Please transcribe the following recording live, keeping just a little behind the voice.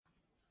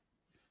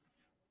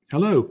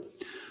Hello,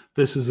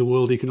 this is the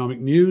World Economic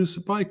News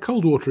by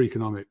Coldwater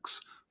Economics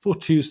for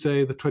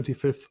Tuesday, the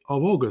 25th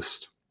of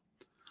August.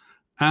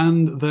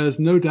 And there's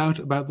no doubt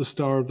about the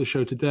star of the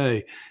show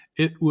today.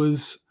 It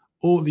was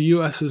the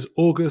US's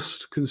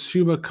August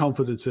Consumer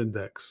Confidence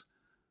Index,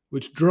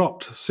 which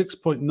dropped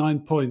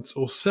 6.9 points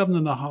or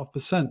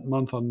 7.5%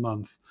 month on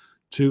month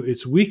to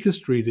its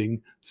weakest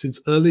reading since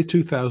early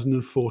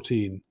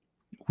 2014,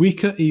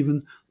 weaker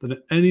even than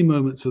at any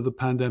moments of the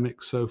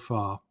pandemic so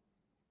far.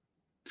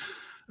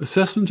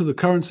 Assessment of the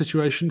current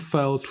situation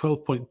fell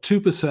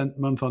 12.2%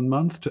 month on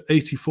month to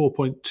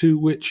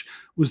 84.2, which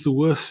was the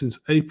worst since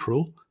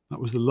April. That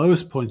was the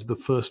lowest point of the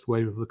first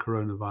wave of the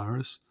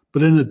coronavirus.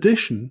 But in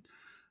addition,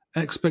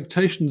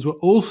 expectations were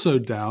also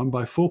down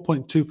by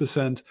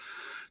 4.2%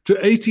 to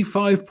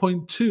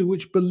 85.2,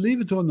 which,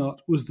 believe it or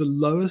not, was the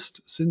lowest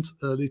since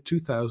early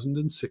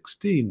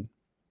 2016.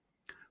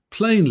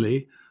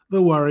 Plainly,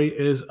 the worry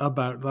is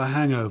about the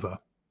hangover.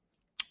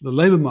 The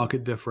labour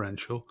market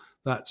differential,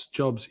 that's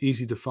jobs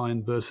easy to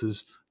find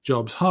versus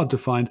jobs hard to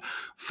find,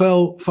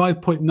 fell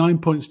 5.9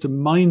 points to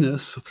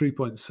minus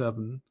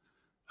 3.7,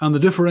 and the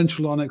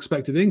differential on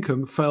expected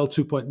income fell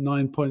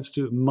 2.9 points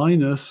to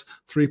minus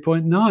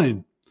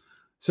 3.9.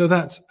 So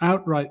that's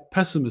outright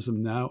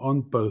pessimism now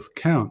on both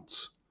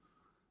counts.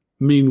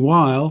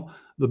 Meanwhile,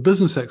 the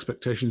business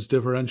expectations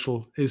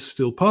differential is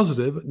still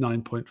positive at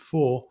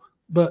 9.4,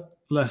 but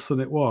less than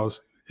it was.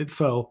 It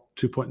fell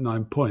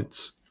 2.9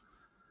 points.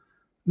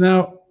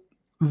 Now,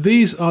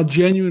 these are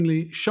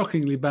genuinely,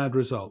 shockingly bad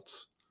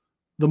results.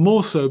 The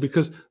more so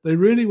because they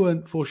really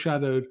weren't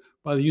foreshadowed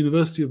by the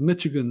University of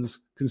Michigan's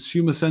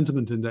Consumer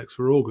Sentiment Index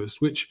for August,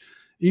 which,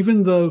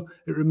 even though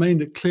it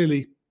remained at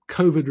clearly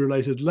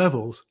COVID-related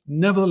levels,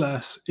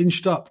 nevertheless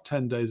inched up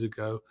 10 days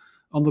ago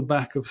on the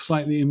back of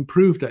slightly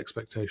improved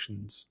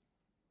expectations.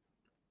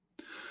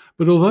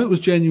 But although it was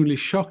genuinely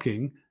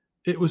shocking,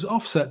 it was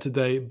offset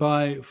today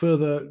by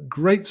further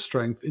great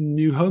strength in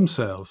new home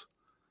sales.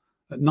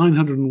 At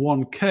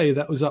 901k,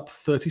 that was up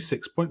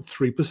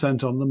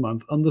 36.3% on the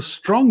month, and the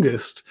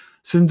strongest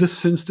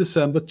since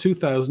December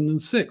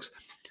 2006.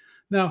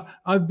 Now,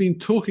 I've been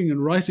talking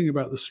and writing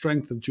about the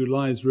strength of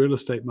July's real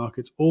estate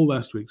markets all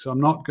last week, so I'm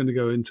not going to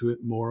go into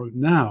it more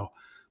now.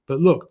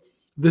 But look,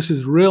 this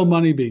is real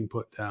money being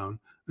put down,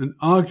 and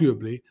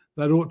arguably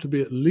that ought to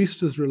be at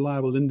least as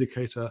reliable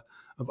indicator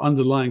of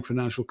underlying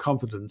financial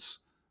confidence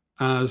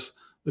as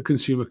the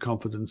consumer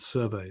confidence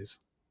surveys.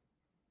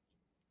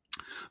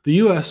 The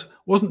US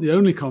wasn't the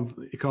only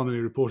economy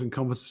reporting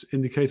confidence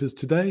indicators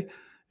today.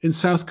 In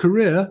South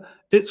Korea,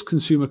 its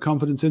consumer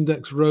confidence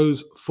index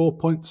rose 4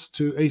 points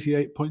to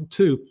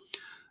 88.2.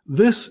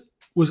 This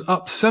was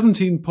up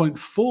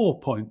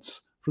 17.4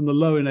 points from the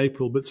low in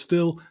April, but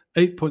still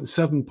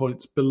 8.7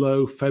 points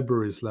below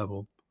February's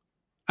level.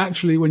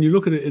 Actually, when you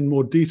look at it in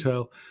more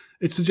detail,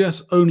 it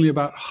suggests only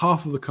about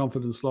half of the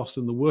confidence lost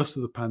in the worst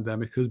of the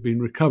pandemic has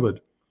been recovered.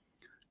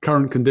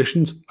 Current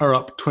conditions are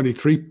up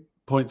 23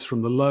 points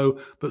from the low,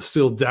 but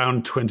still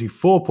down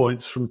 24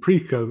 points from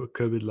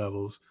pre-COVID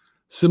levels.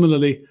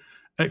 Similarly,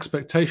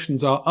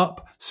 expectations are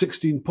up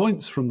 16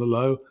 points from the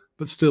low,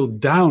 but still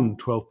down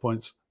 12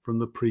 points from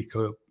the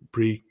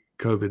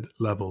pre-COVID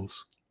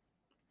levels.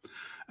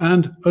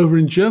 And over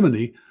in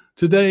Germany,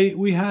 today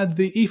we had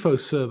the IFO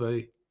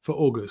survey for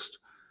August,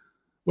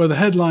 where the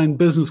headline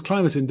Business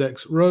Climate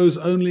Index rose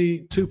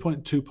only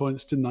 2.2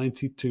 points to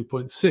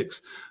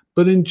 92.6.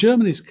 But in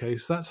Germany's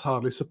case, that's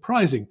hardly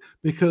surprising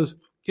because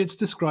it's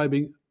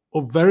describing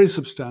a very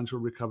substantial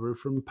recovery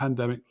from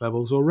pandemic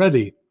levels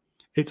already.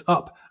 It's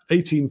up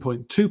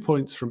 18.2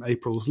 points from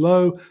April's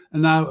low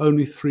and now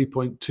only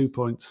 3.2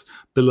 points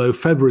below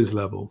February's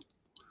level.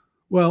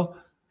 Well,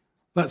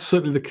 that's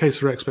certainly the case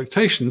for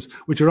expectations,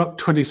 which are up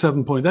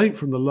 27.8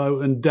 from the low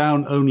and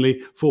down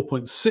only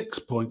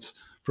 4.6 points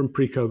from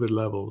pre-COVID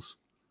levels.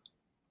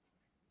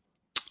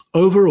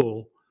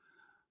 Overall,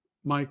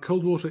 my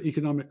Coldwater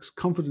Economics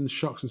Confidence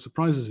Shocks and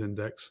Surprises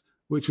Index,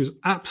 which was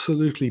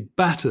absolutely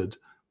battered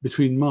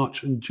between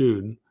March and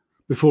June,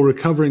 before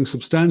recovering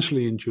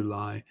substantially in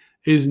July,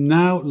 is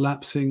now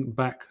lapsing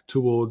back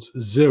towards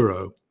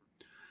zero.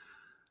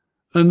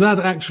 And that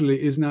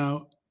actually is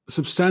now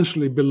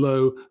substantially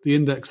below the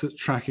index that's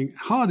tracking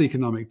hard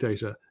economic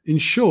data. In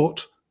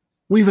short,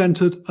 we've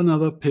entered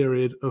another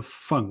period of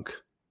funk,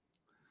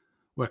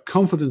 where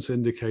confidence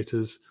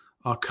indicators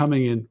are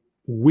coming in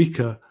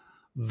weaker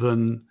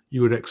than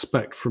you would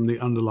expect from the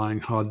underlying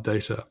hard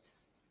data.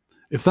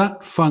 If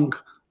that funk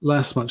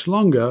lasts much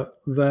longer,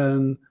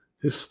 then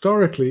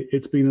historically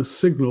it's been a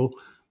signal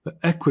that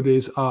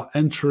equities are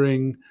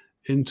entering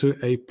into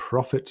a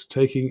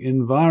profit-taking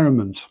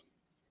environment.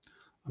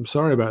 I'm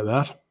sorry about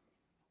that.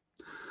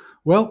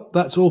 Well,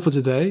 that's all for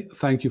today.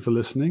 Thank you for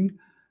listening.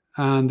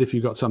 And if you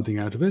got something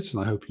out of it,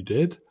 and I hope you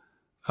did,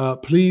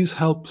 please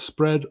help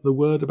spread the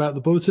word about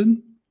the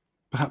bulletin,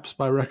 perhaps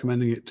by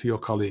recommending it to your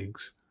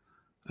colleagues.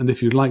 And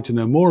if you'd like to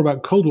know more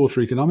about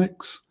Coldwater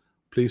Economics,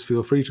 please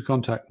feel free to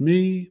contact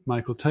me,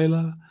 Michael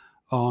Taylor,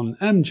 on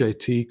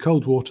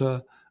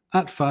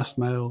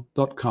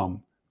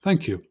mjtcoldwater@fastmail.com.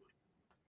 Thank you.